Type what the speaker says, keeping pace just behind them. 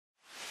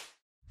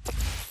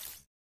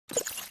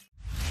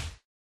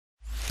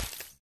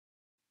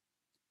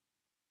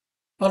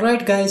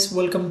Alright guys,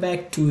 welcome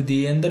back to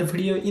the another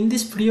video. In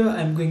this video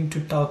I'm going to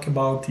talk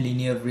about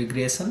linear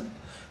regression.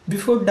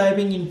 Before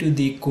diving into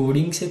the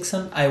coding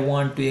section, I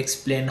want to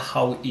explain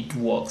how it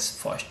works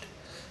first.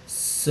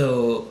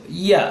 So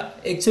yeah,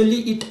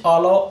 actually it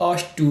allows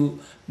us to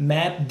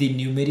map the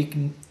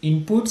numeric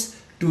inputs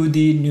to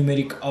the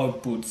numeric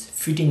outputs,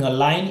 fitting a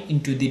line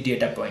into the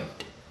data point.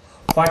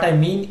 What I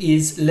mean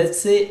is, let's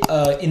say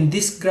in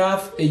this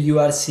graph you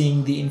are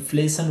seeing the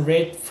inflation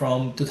rate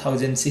from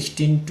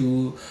 2016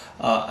 to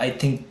I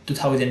think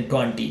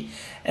 2020,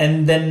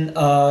 and then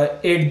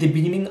at the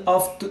beginning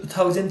of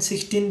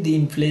 2016 the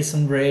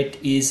inflation rate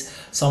is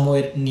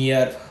somewhere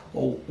near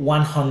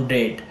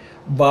 100,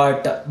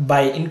 but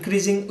by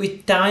increasing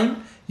with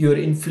time your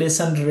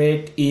inflation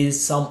rate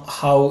is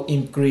somehow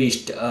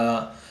increased,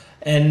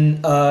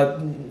 and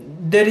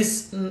there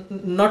is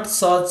not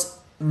such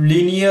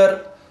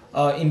linear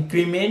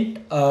increment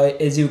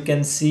as you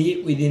can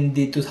see within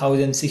the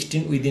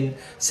 2016. Within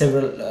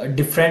several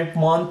different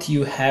months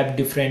you have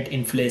different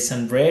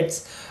inflation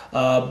rates,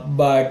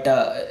 but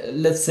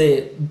let's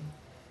say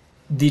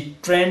the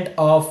trend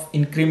of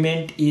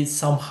increment is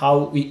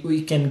somehow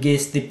we can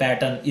guess the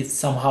pattern is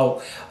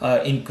somehow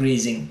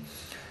increasing.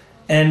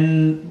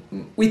 And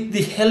with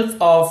the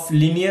help of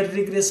linear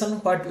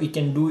regression, what we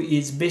can do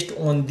is, based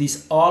on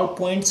these all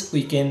points,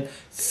 we can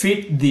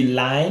fit the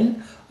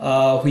line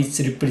which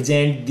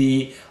represent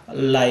the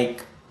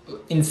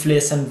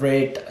inflation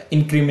rate,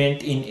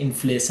 increment in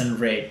inflation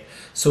rate.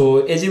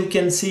 So as you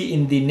can see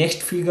in the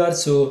next figure,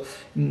 so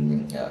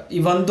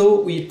even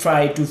though we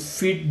try to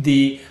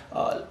fit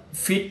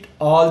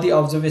all the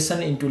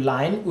observation into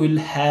line, we'll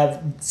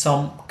have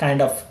some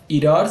kind of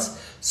errors.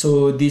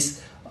 So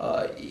these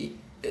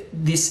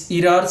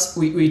errors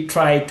we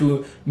try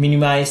to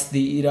minimize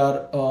the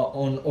error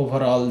on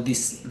overall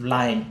this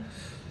line.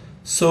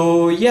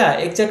 So yeah,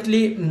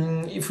 exactly,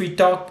 if we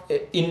talk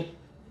in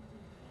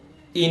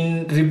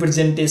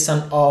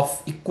representation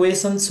of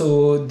equation,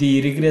 so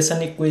the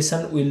regression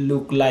equation will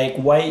look like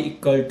y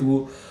equal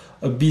to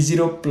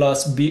b0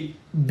 plus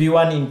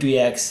b1 into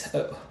x,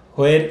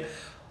 where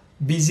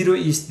b0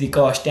 is the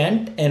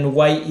constant and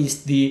y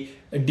is the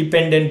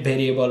dependent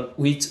variable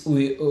which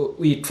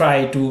we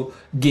try to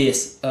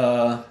guess.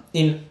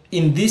 In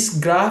this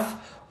graph,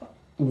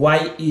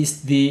 y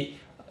is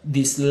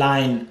this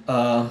line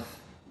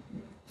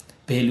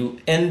value,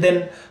 and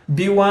then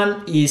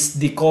b1 is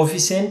the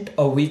coefficient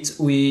of which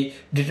we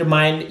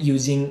determined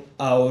using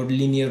our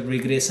linear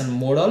regression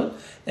model,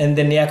 and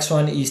then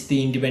x1 is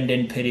the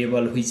independent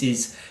variable, which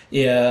is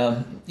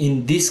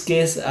in this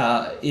case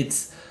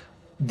it's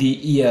the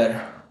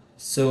year.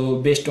 So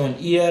based on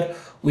year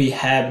we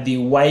have the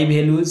y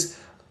values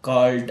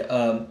called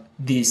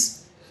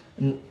this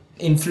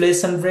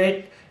inflation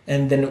rate,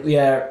 and then we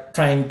are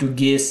trying to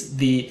guess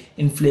the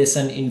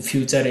inflation in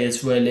future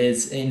as well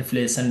as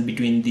inflation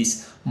between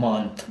this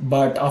month.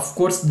 But of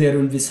course there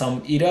will be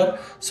some error,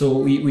 so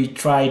we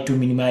try to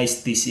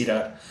minimize this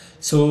error.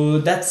 So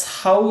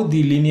that's how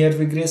the linear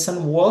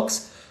regression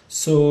works.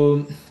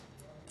 So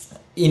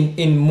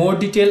in more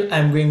detail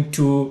I'm going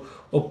to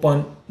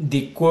open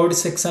the code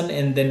section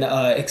and then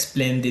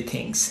explain the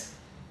things.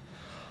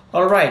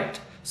 All right,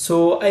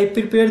 so I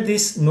prepared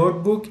this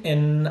notebook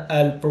and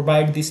I'll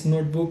provide this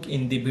notebook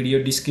in the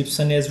video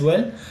description as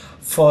well.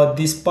 For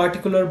this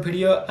particular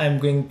video I'm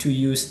going to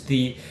use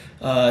the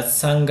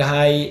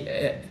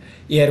Shanghai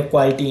Air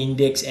Quality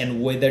Index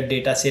and weather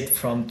dataset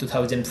from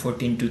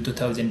 2014 to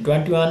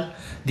 2021.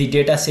 The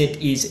dataset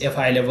is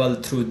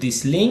available through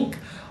this link.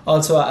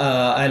 Also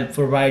I'll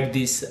provide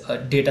this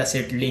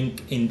dataset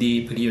link in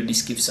the video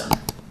description.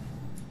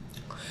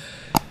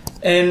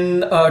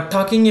 And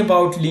talking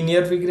about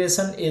linear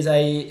regression, as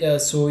I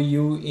show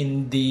you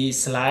in the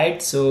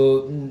slide,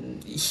 so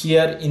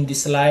here in the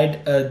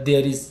slide there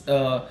is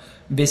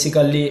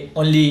basically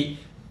only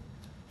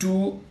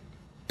two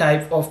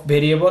type of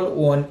variable.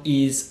 One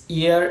is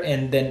year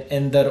and then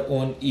another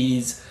one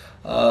is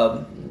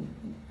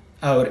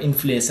our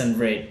inflation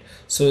rate.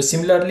 So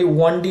similarly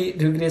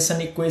 1D regression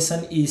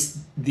equation is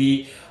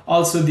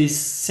also the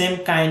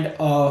same kind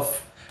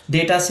of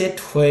data set,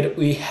 where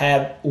we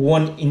have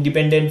one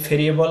independent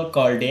variable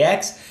called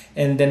x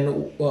and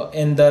then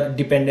another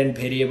dependent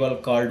variable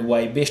called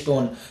y. Based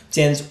on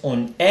change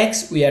on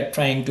x we are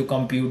trying to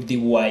compute the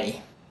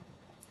y,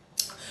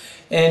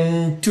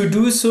 and to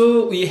do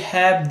so we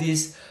have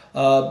this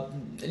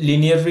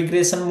linear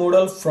regression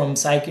model from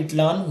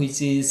scikit-learn,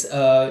 which is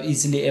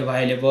easily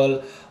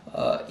available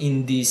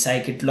in the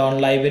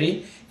scikit-learn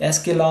library.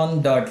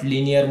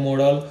 sklearn.linear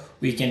model,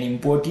 we can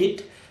import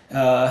it.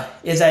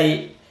 As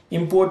I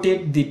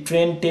imported the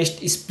trend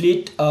test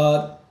split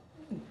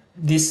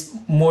this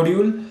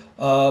module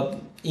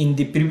in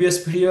the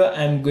previous video,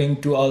 I'm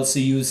going to also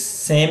use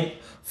same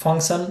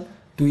function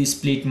to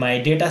split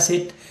my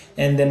dataset,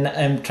 and then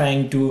I'm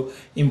trying to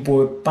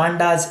import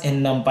pandas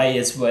and numpy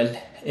as well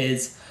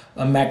as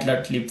a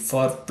matplotlib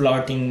for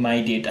plotting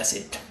my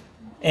dataset.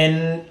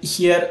 And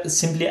here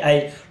simply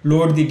I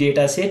load the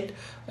dataset.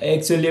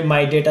 Actually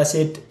my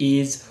dataset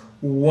is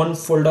one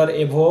folder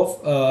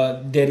above,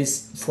 there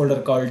is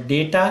folder called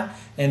data,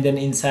 and then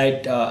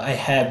inside I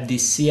have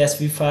this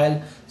CSV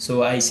file.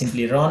 So I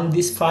simply run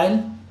this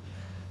file.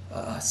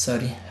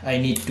 Sorry, I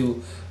need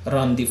to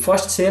run the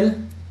first cell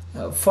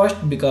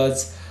first,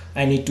 because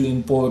I need to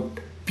import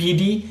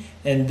PD,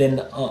 and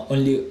then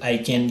only I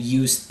can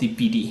use the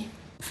PD.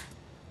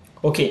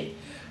 Okay,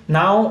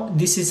 now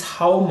this is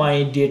how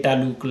my data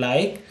look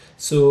like.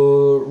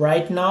 So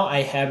right now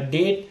I have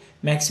date,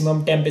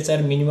 maximum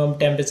temperature, minimum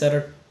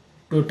temperature,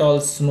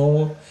 total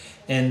snow,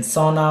 and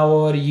sun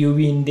hour,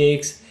 UV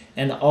index,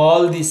 and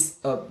all these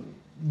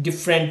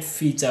different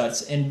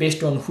features, and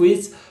based on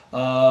which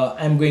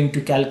I'm going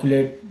to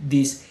calculate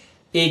this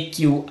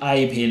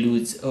AQI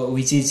values,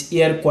 which is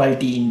air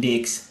quality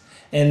index.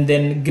 And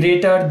then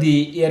greater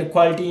the air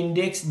quality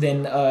index,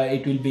 then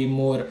it will be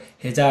more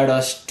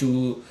hazardous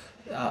to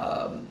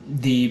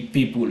the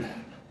people.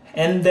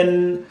 And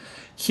then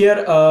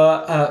here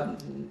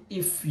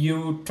if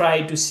you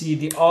try to see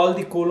the all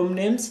the column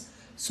names,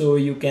 so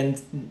you can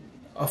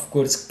of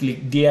course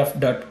click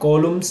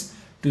df.columns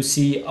to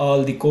see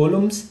all the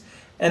columns.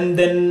 And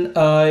then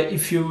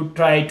if you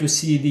try to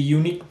see the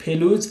unique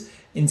values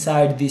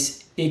inside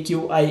this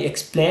AQI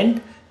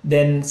explained,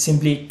 then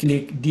simply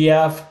click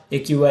df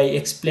AQI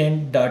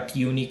explained dot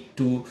unique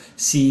to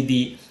see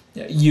the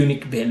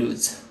unique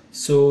values.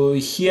 So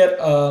here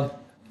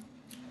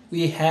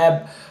we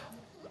have,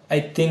 I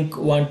think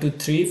 1 2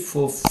 3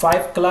 4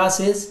 5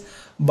 classes,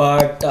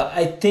 but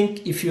I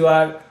think if you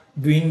are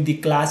doing the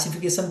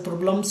classification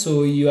problem,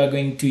 so you are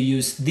going to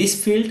use this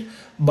field.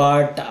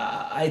 But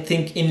I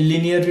think in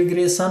linear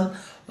regression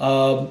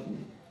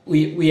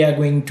we are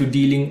going to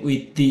dealing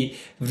with the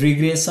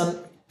regression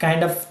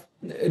kind of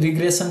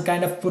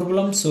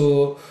problem.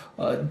 So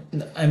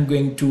I'm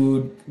going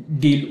to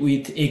deal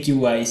with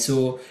AQI.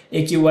 So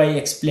AQI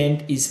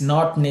explained is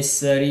not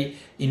necessary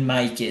in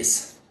my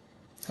case.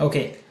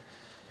 Okay,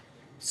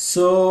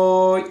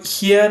 so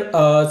here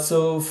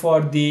so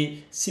for the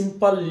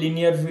simple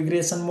linear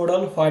regression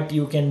model, what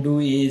you can do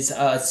is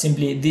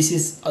simply, this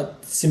is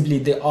simply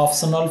the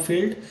optional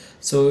field,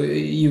 so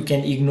you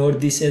can ignore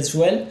this as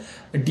well.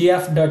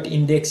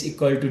 df.index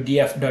equal to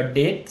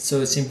df.date,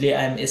 so simply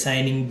I'm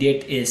assigning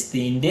date as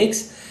the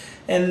index.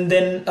 And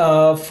then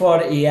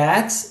for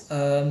Ax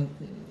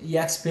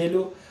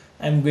value,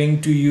 I'm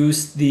going to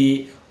use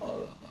the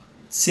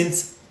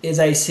since as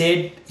I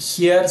said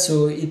here,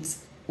 so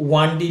it's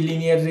 1D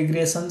linear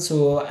regression,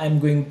 so I'm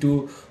going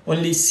to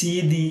only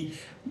see the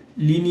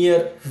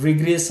linear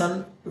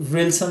regression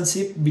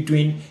relationship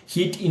between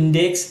heat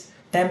index,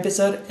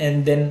 temperature,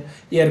 and then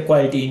air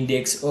quality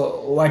index.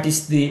 What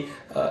is the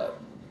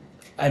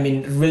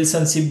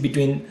relationship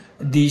between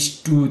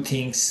these two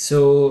things?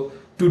 So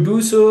to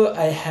do so,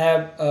 I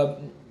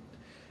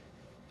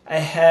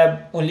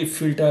have only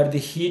filtered the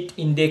heat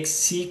index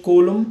C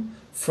column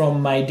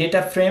from my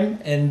data frame,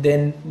 and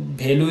then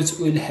values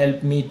will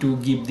help me to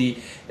give the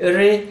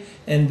array,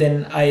 and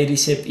then I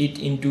reshape it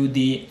into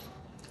the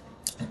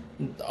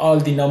all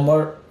the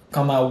number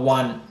comma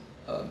 1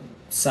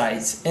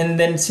 size. And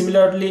then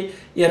similarly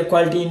air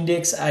quality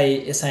index,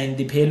 I assign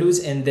the values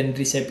and then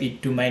reshape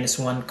it to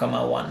 -1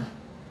 comma 1.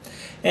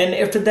 And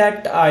after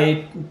that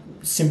I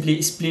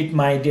simply split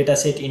my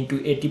dataset into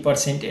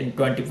 80% and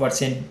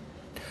 20%,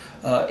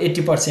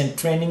 80%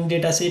 training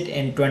dataset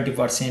and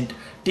 20%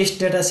 test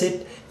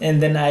dataset,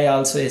 and then I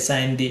also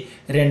assign the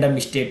random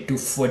state to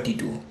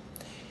 42.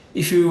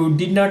 If you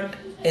did not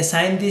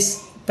assign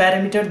this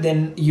parameter,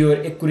 then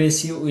your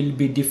accuracy will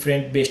be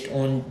different based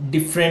on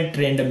different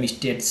random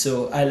states.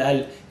 So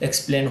I'll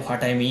explain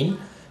what I mean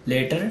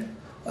later.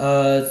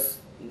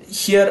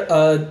 Here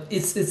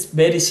it's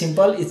very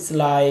simple. It's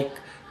like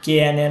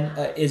KNN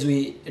as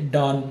we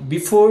done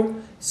before.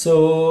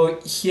 So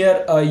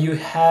here you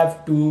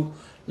have to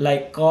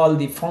like call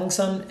the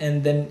function,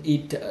 and then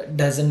it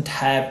doesn't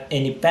have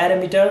any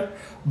parameter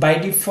by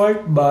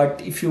default.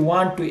 But if you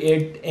want to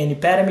add any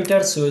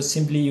parameter, so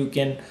simply you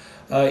can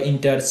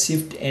enter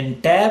shift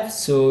and tab,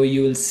 so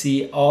you will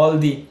see all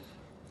the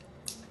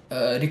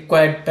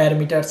required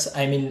parameters,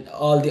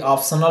 all the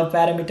optional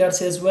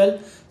parameters as well.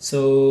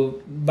 So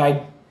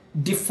by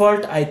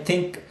default I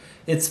think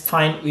it's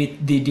fine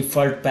with the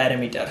default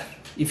parameter.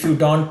 If you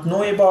don't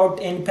know about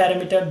any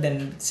parameter,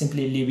 then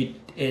simply leave it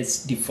as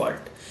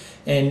default.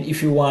 And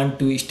if you want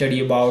to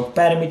study about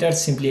parameters,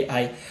 simply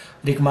I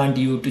recommend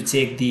you to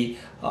check the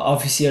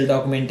official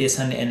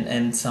documentation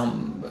and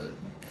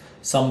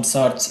some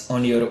search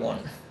on your own.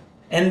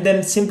 And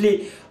then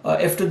simply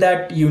after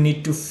that you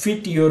need to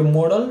fit your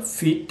model,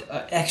 fit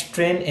X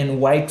train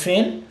and Y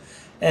train,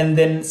 and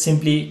then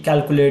simply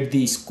calculate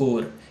the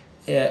score,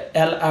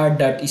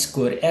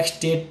 lr.score X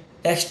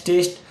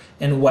test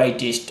and Y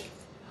test.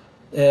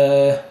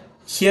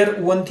 Here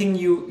one thing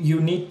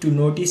you need to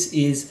notice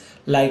is,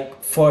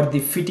 like for the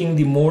fitting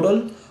the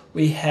model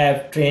we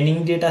have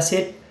training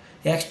dataset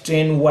X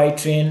train, Y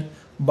train,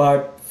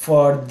 but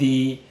for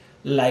the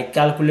like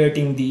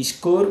calculating the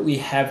score, we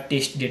have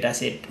test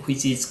dataset,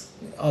 which is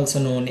also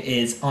known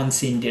as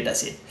unseen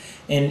dataset.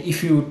 And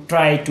if you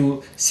try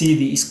to see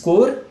the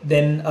score,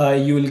 then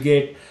you will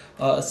get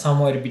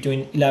somewhere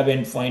between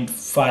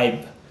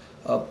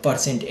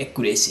 11.5%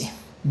 accuracy.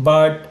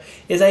 But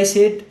as I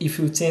said, if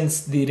you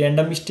change the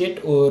random state,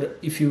 or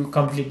if you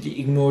completely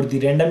ignore the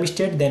random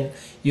state, then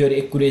your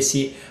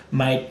accuracy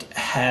might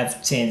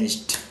have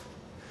changed.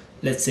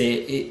 Let's say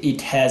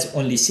it has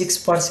only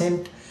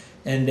 6%,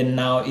 and then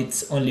now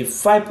it's only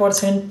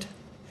 5%,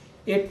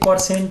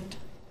 8%,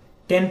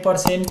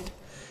 10%,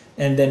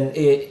 and then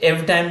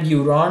every time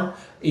you run,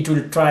 it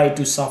will try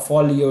to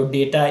shuffle your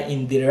data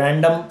in the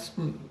random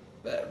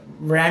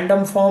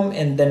form,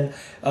 and then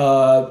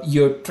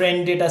your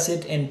trained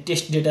dataset and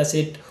test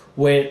dataset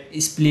were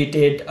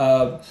splitted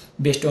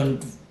based on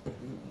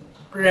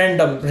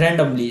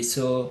randomly,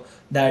 so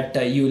that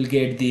you will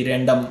get the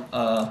random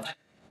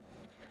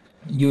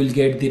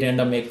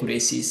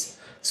accuracies.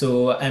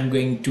 So I'm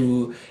going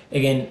to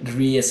again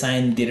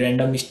reassign the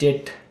random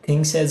state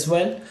things as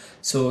well,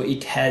 so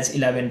it has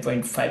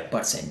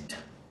 11.5%.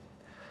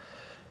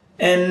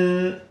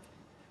 And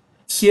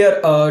here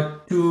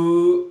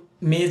to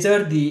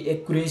measure the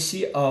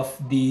accuracy of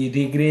the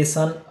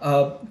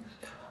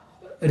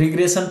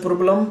regression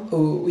problem,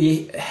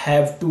 we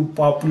have two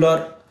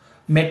popular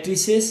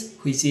matrices,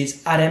 which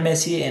is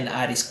RMSE and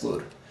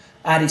R-squared.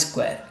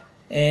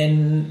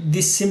 And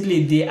this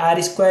simply, the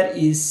R-square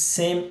is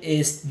same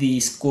as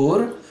the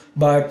score,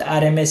 but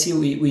RMSE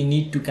we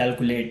need to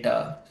calculate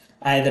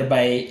either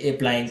by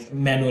applying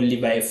manually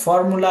by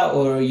formula,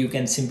 or you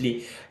can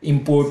simply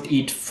import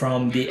it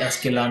from the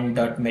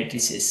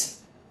sklearn.matrices.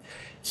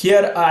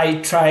 Here I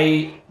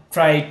try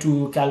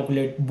to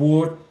calculate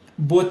both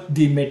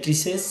the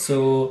matrices.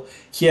 So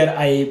here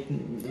I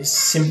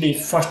simply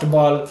first of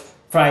all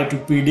try to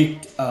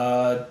predict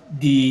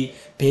the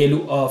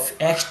value of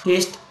x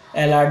test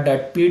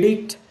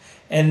lr.predict,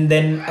 and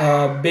then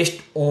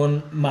based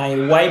on my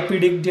y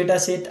predict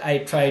dataset, I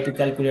try to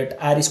calculate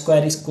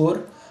R-square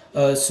score,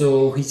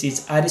 so which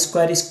is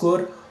R-square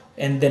score,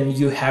 and then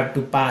you have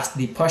to pass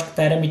the first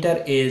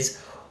parameter as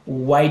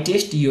y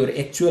test, your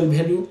actual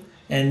value,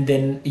 and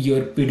then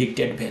your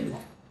predicted value,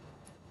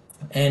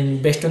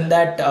 and based on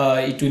that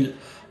it will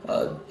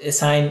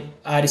assign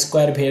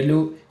R-square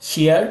value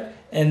here.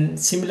 And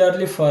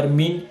similarly for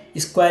mean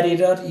square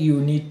error, you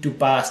need to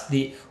pass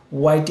the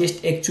y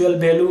test actual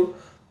value,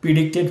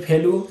 predicted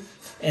value,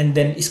 and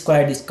then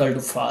squared is equal to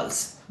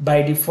false.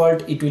 By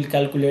default it will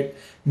calculate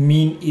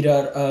mean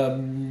error.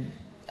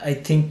 I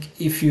think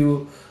if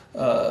you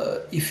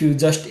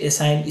just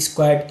assign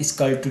squared is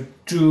equal to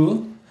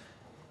true,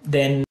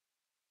 then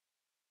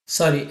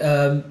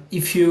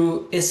if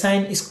you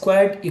assign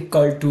squared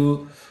equal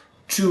to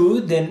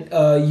true, then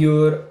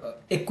your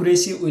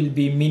accuracy will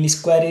be mean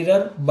square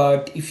error.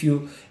 But if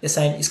you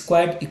assign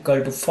squared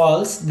equal to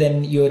false,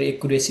 then your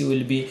accuracy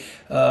will be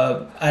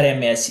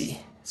RMSE.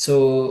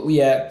 So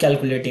we are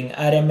calculating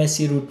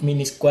RMSE root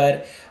mean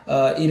square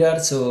error,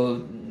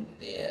 so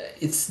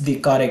it's the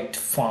correct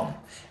form.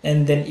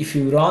 And then if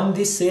you run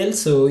this cell,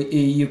 so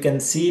you can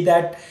see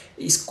that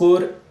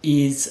score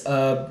is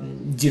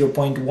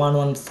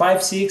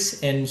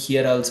 0.1156, and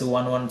here also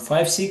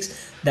 1156.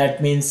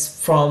 That means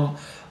from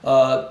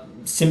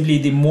simply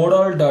the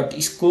model dot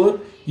score,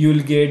 you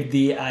will get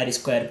the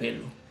R-square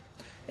value.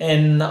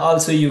 And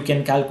also you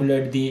can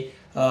calculate the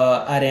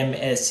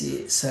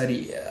RMSE.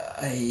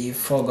 I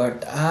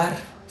forgot R.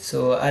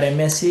 So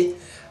RMSE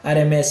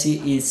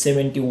is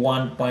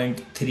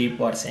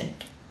 71.3%.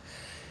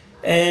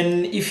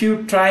 And if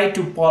you try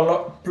to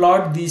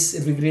plot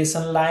this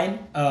regression line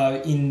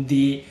in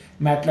the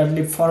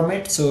MATLAB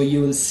format, so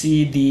you will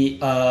see the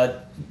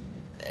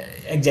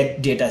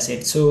exact data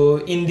set. So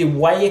in the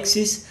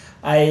y-axis,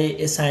 I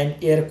assign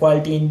air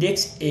quality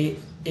index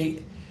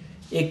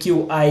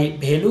AQI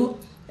value,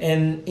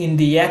 and in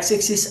the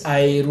x-axis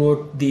I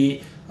wrote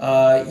the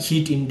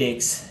heat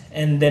index.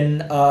 And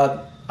then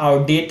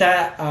our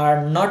data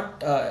are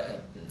not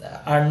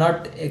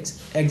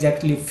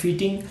exactly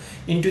fitting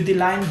into the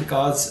line,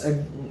 because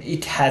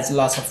it has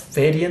lots of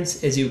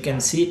variance. As you can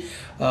see,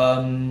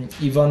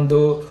 even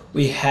though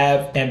we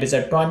have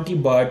temperature 20,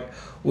 but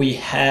we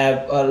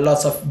have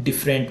lots of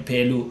different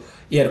value,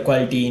 air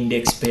quality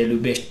index value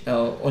based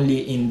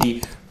only in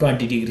the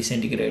 20 degrees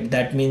centigrade.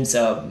 That means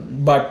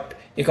but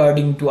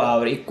according to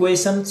our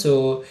equation,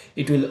 so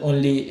it will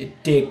only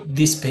take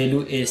this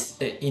value is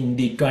in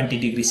the 20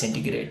 degrees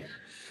centigrade.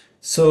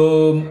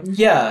 So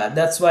yeah,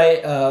 that's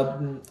why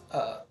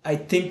I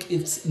think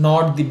it's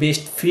not the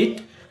best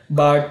fit,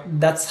 but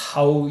that's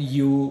how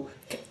you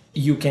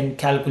can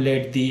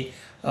calculate the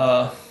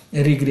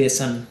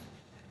regression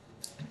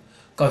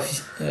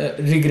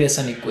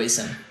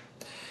equation.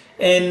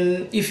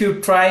 And if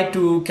you try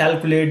to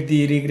calculate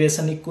the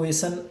regression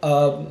equation,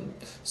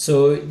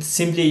 so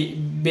simply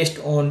based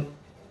on,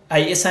 I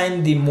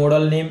assign the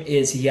model name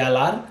as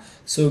LR,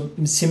 so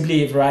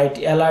simply write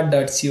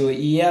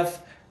lr.coef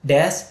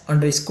dash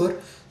underscore,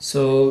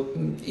 so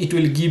it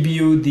will give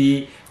you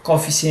the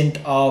coefficient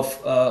of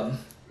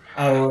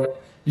our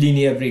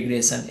linear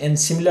regression. And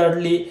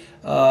similarly,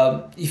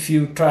 if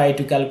you try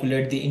to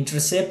calculate the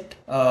intercept,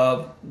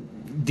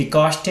 the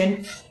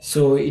constant,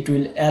 so it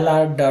will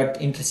lr dot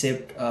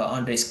intercept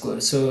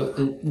underscore. So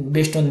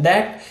based on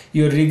that,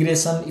 your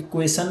regression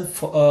equation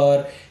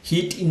for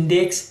heat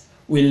index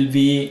will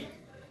be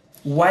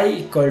y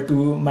equal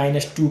to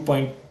minus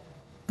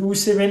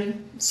 2.27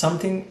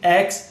 something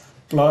x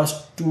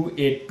plus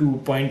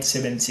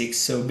 282.76.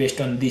 So based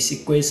on this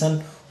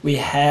equation, we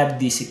have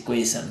this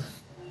equation.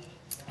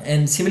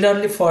 And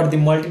similarly for the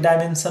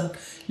multi-dimension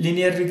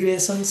linear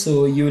regression,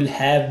 so you will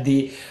have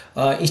the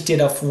instead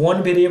of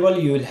one variable,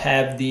 you will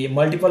have the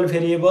multiple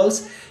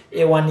variables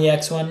a1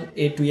 x1,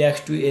 a2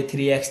 x2,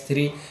 a3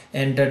 x3,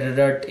 and dot dot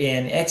dot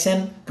an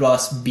xn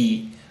plus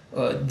b.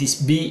 This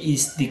b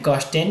is the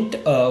constant,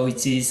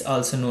 which is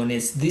also known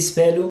as this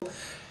value,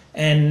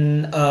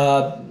 and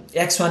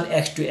x1,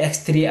 x2,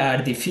 x3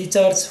 are the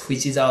features,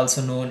 which is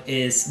also known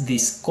as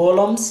these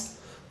column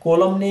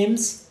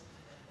names.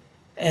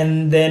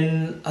 And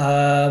then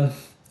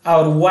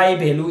our y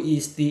value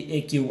is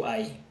the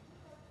AQI,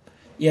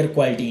 air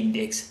quality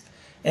index.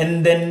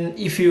 And then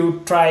if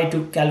you try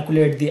to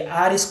calculate the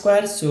R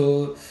square,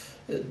 so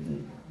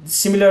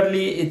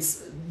similarly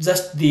it's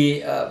just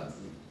the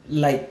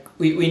like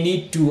we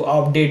need to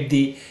update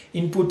the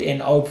input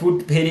and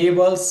output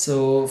variables.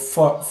 So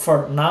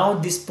for now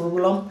this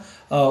problem,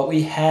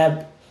 we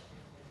have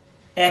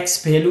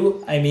x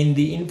value, I mean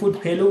the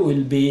input value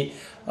will be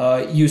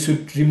you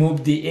should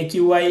remove the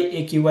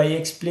AQI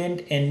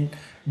explained and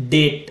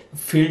date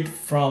field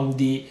from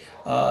the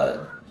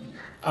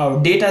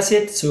our data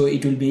set, so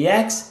it will be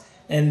x,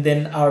 and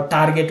then our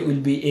target will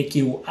be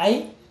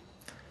AQI.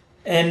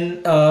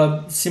 And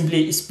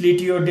simply split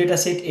your data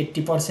set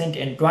 80%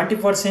 and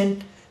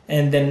 20%,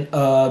 and then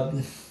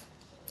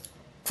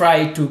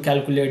try to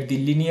calculate the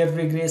linear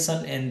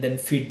regression and then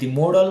fit the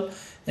model,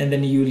 and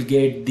then you will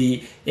get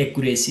the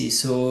accuracy.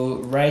 So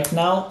right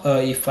now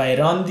if I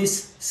run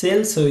this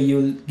cell, so you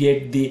will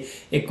get the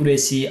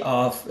accuracy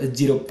of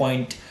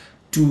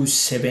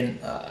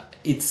 0.27,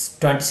 it's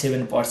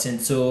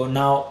 27%. So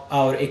now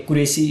our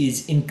accuracy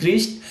is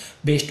increased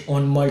based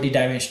on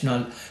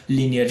multi-dimensional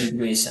linear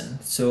regression.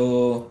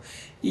 So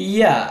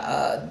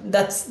yeah,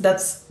 that's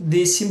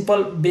the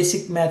simple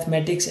basic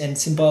mathematics and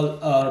simple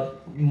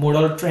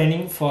model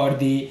training for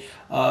the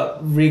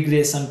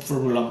regression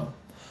problem.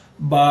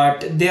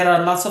 But there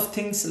are lots of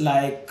things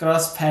like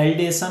cross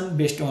validation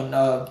based on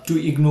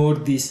to ignore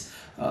this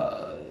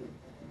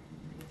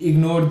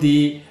ignore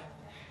the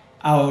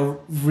our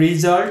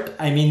result,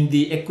 I mean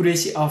the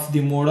accuracy of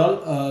the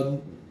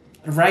model.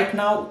 Right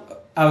now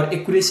our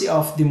accuracy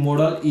of the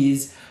model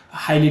is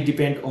highly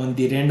depend on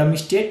the random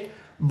state,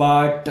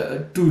 but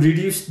to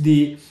reduce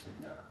the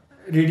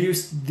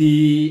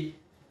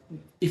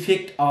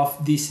effect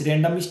of this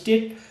random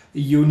state,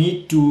 you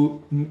need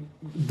to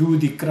do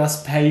the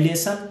cross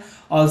validation.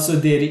 Also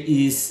there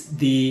is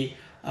the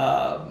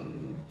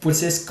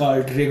process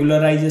called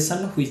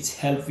regularization, which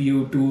help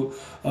you to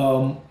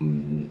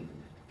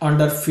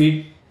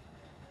underfit,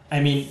 I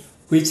mean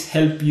which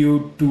help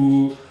you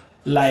to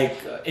like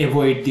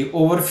avoid the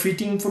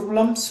overfitting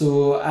problem.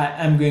 So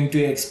I'm going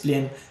to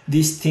explain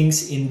these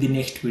things in the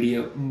next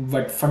video,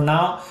 but for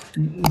now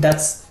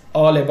that's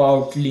all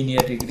about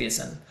linear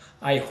regression.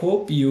 I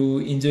hope you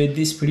enjoyed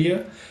this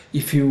video.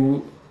 If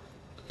you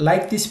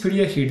like this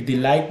video, hit the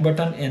like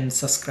button and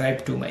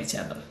subscribe to my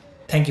channel.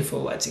 Thank you for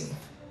watching.